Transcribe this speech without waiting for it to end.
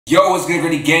Yo, what's good,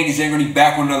 Granny Gang? It's Granny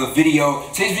back with another video.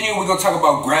 Today's video, we're gonna talk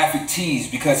about graphic tees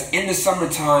because in the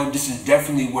summertime, this is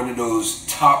definitely one of those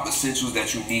top essentials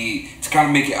that you need to kind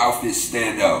of make your outfit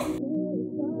stand out.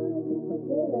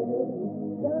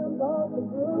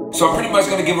 So I'm pretty much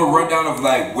gonna give a rundown of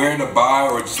like where to buy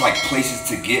or just like places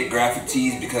to get graphic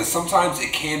tees because sometimes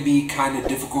it can be kind of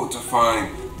difficult to find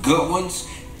good ones.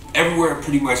 Everywhere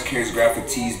pretty much carries graphic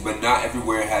tees, but not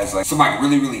everywhere has like some like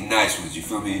really nice ones, you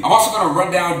feel me? I'm also gonna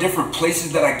run down different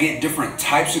places that I get different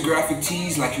types of graphic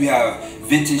tees. Like you have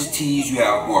vintage tees, you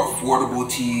have more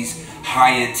affordable tees,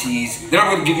 high-end tees. Then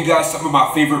I'm gonna give you guys some of my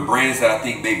favorite brands that I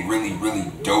think make really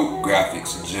dope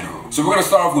graphics in general. So we're gonna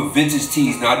start off with vintage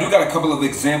tees. Now I do got a couple of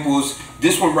examples.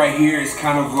 This one right here is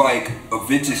kind of like a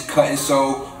vintage cut and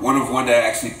sew, one that I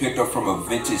actually picked up from a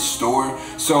vintage store.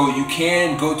 So you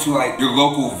can go to like your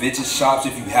local vintage shops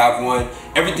if you have one.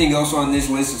 Everything else on this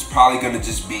list is probably gonna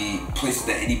just be places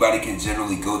that anybody can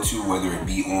generally go to, whether it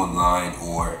be online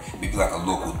or maybe like a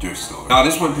local thrift store. Now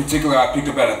this one in particular I picked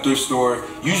up at a thrift store.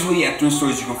 Usually at thrift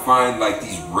stores you can find like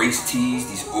these race tees,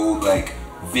 these old like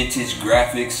vintage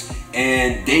graphics,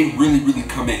 and they really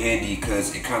come in handy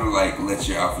because it kind of like lets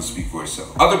your outfit speak for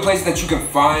itself. Other places that you can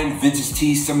find vintage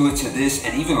tees similar to this,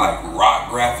 and even like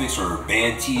rock graphics or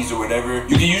band tees or whatever,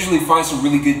 you can usually find some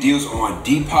really good deals on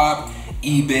Depop,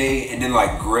 eBay, and then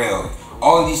like Grail.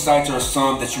 All of these sites are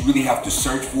some that you really have to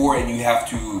search for, and you have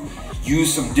to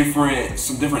use some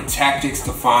different tactics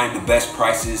to find the best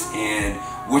prices and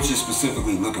what you're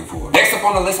specifically looking for. Next up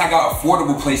on the list, I got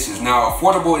affordable places. Now,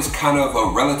 affordable is kind of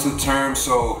a relative term,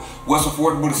 so what's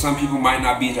affordable to some people might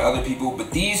not be to other people,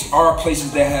 but these are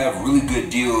places that have really good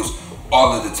deals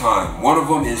all of the time. One of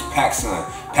them is PacSun.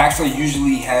 PacSun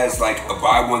usually has like a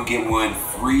buy one get one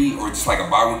free or just like a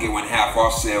buy one get one half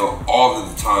off sale all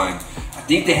of the time. I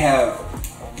think they have,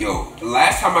 the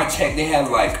last time I checked, they had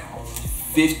like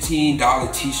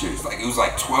 $15 t-shirts. Like it was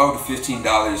like $12 to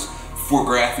 $15 for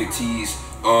graphic tees.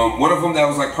 One of them that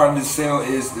was like part of the sale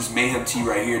is this Mayhem tee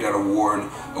right here that I wore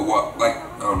like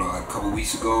a couple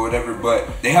weeks ago or whatever.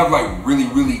 But they have like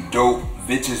really dope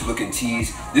vintage looking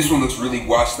tees. This one looks really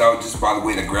washed out just by the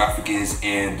way the graphic is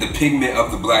and the pigment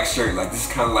of the black shirt. Like this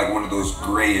is kind of like one of those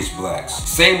grayish blacks.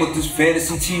 Same with this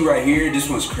fantasy tee right here. This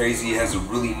one's crazy. It has a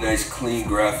really nice clean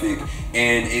graphic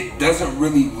and it doesn't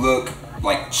really look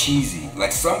like cheesy.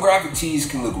 Like some graphic tees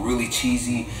can look really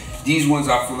cheesy. These ones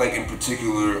I feel like in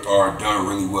particular are done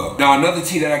really well. Now another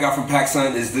tee that I got from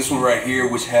PacSun is this one right here,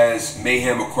 which has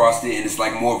Mayhem across it, and it's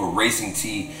like more of a racing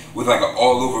tee with like an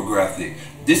all over graphic.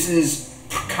 This is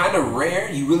kind of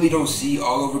rare. You really don't see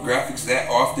all over graphics that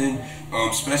often,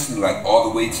 especially like all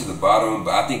the way to the bottom,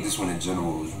 but I think this one in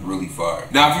general is really fire.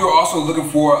 Now if you're also looking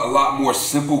for a lot more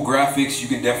simple graphics, you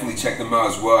can definitely check them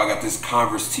out as well. I got this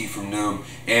Converse tee from them,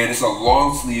 and it's a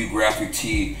long sleeve graphic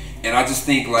tee. And I just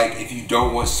think like if you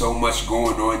don't want so much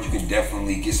going on, you can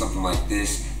definitely get something like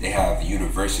this. They have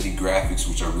university graphics,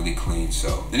 which are really clean.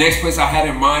 So the next place I had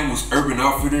in mind was Urban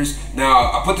Outfitters.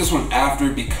 Now I put this one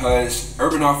after because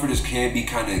Urban Outfitters can be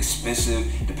kind of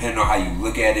expensive depending on how you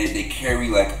look at it. They carry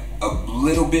like a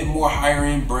little bit more higher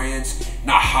end brands,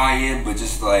 not high end, but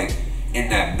just like in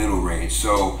that middle range.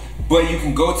 So, but you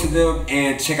can go to them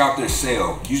and check out their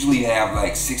sale. Usually they have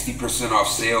like 60% off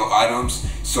sale items.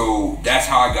 So that's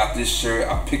how I got this shirt.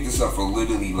 I picked this up for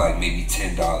literally like maybe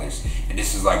 $10. And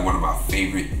this is like one of my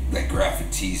favorite like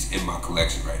graphic tees in my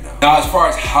collection right now. Now as far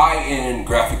as high-end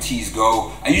graphic tees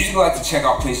go, I usually like to check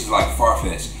out places like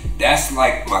Farfetch. That's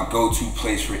like my go-to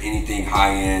place for anything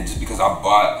high-end just because I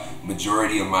bought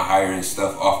majority of my higher-end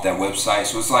stuff off that website.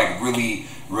 So it's like really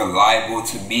reliable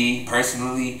to me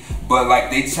personally, but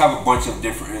like they just have a bunch of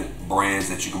different brands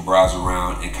that you can browse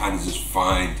around and kind of just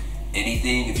find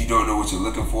anything if you don't know what you're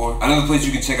looking for. Another place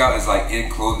you can check out is like In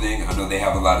Clothing. I know they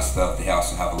have a lot of stuff. They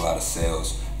also have a lot of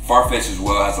sales. Farfetch as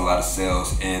well has a lot of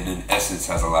sales, and then Essence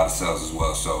has a lot of sales as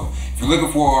well. So if you're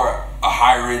looking for a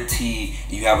higher end tee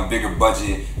and you have a bigger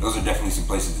budget, those are definitely some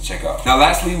places to check out. Now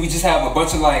lastly, we just have a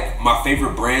bunch of like my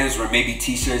favorite brands or maybe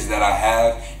t-shirts that I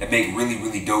have that make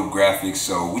really dope graphics.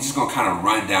 So we just gonna kind of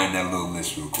run down that little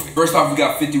list real quick. First off, we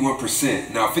got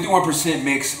 51%. Now 51%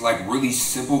 makes like really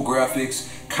simple graphics.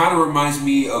 Kind of reminds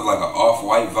me of like an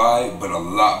Off-White vibe, but a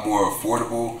lot more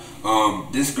affordable.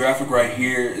 This graphic right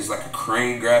here is like a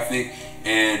crane graphic,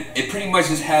 and it pretty much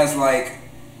just has like,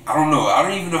 I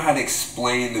don't even know how to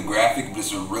explain the graphic, but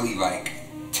it's a really like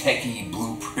techie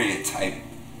blueprint type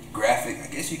graphic, I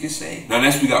guess you could say. Now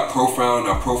next we got Profound.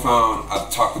 Now Profound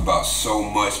I've talked about so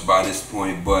much by this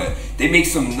point, but they make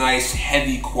some nice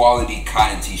heavy quality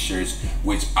cotton t-shirts,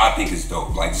 which I think is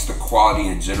dope. Like just the quality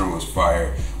in general is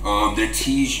fire. Their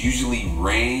tees usually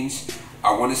range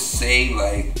I want to say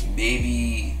like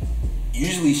maybe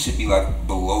usually should be like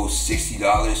below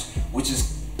 $60, which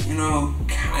is, you know,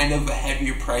 kind of a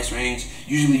heavier price range.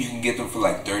 Usually you can get them for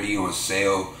like $30 on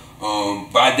sale.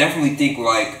 But I definitely think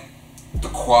like the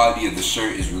quality of the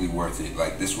shirt is really worth it.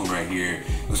 Like this one right here,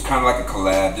 it was kind of like a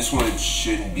collab. This one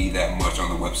shouldn't be that much on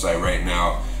the website right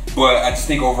now, but I just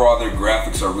think overall their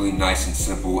graphics are really nice and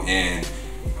simple, and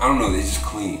I don't know, they're just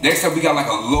clean. Next up, we got like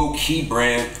a low-key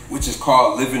brand, which is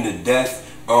called Living to Death.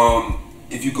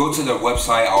 If you go to their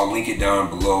website, I'll link it down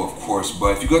below, of course,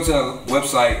 but if you go to the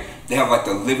website, they have like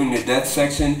the Living to Death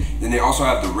section, then they also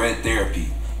have the Red Therapy.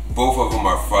 Both of them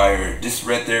are fire. This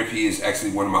Red Therapy is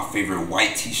actually one of my favorite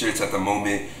white t-shirts at the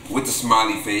moment with the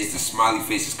smiley face. The smiley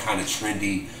face is kind of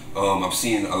trendy. I'm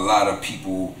seeing a lot of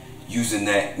people using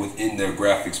that within their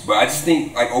graphics, but I just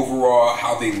think like overall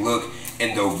how they look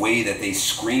and the way that they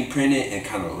screen print it and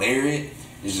kind of layer it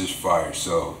is just fire.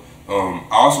 So I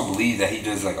also believe that he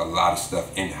does like a lot of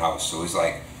stuff in-house, so it's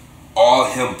like all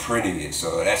him printing it,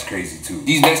 so that's crazy too.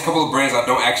 These next couple of brands I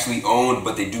don't actually own,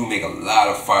 but they do make a lot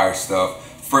of fire stuff.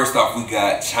 First off, we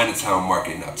got Chinatown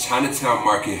Market. Now, Chinatown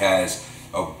Market has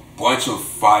a bunch of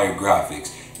fire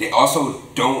graphics. They also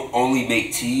don't only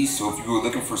make tees, so if you were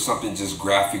looking for something just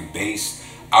graphic based,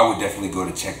 I would definitely go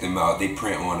to check them out. They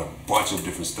print on a bunch of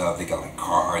different stuff. They got like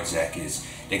Carhartt jackets,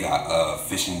 they got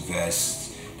fishing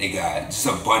vests, they got just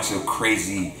a bunch of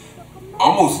crazy,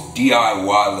 almost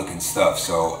DIY looking stuff.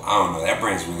 So I don't know, that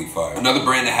brand's really fire. Another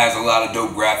brand that has a lot of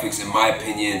dope graphics in my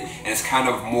opinion, and it's kind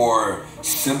of more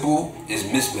simple, is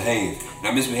Misbehave.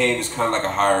 Now Misbehave is kind of like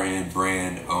a higher end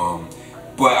brand,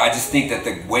 but I just think that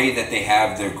the way that they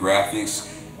have their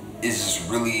graphics is just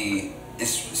really,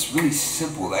 it's really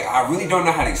simple. Like I really don't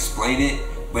know how to explain it,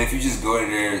 but if you just go to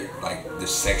their their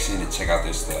section and check out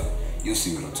their stuff, you'll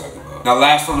see what I'm talking about. Now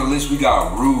last on the list we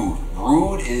got Rude.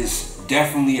 Rude is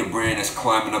definitely a brand that's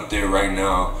climbing up there right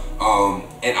now,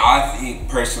 and I think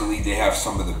personally they have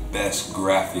some of the best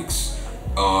graphics,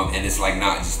 and it's like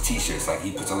not just t-shirts. Like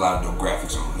he puts a lot of dope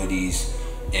graphics on hoodies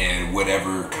and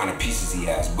whatever kind of pieces he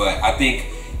has, but I think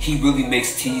he really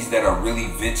makes tees that are really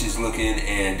vintage looking,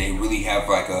 and they really have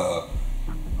like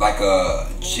a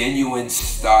genuine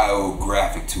style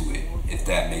graphic to it, if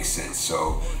that makes sense.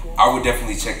 So I would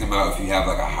definitely check them out if you have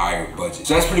like a higher budget.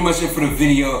 So that's pretty much it for the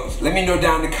video. Let me know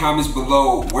down in the comments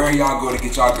below where y'all go to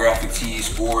get y'all graphic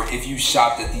tees, or if you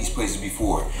shopped at these places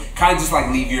before. Kind of just like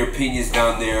leave your opinions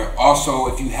down there. Also,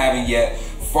 if you haven't yet,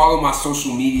 follow my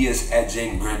social medias at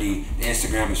Jaden Grundy. The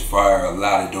Instagram is fire, a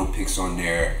lot of dope pics on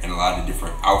there and a lot of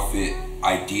different outfit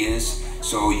ideas.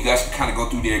 So you guys can kind of go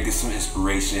through there, get some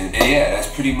inspiration. And yeah,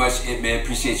 that's pretty much it, man.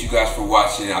 Appreciate you guys for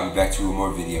watching. I'll be back to you with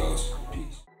more videos.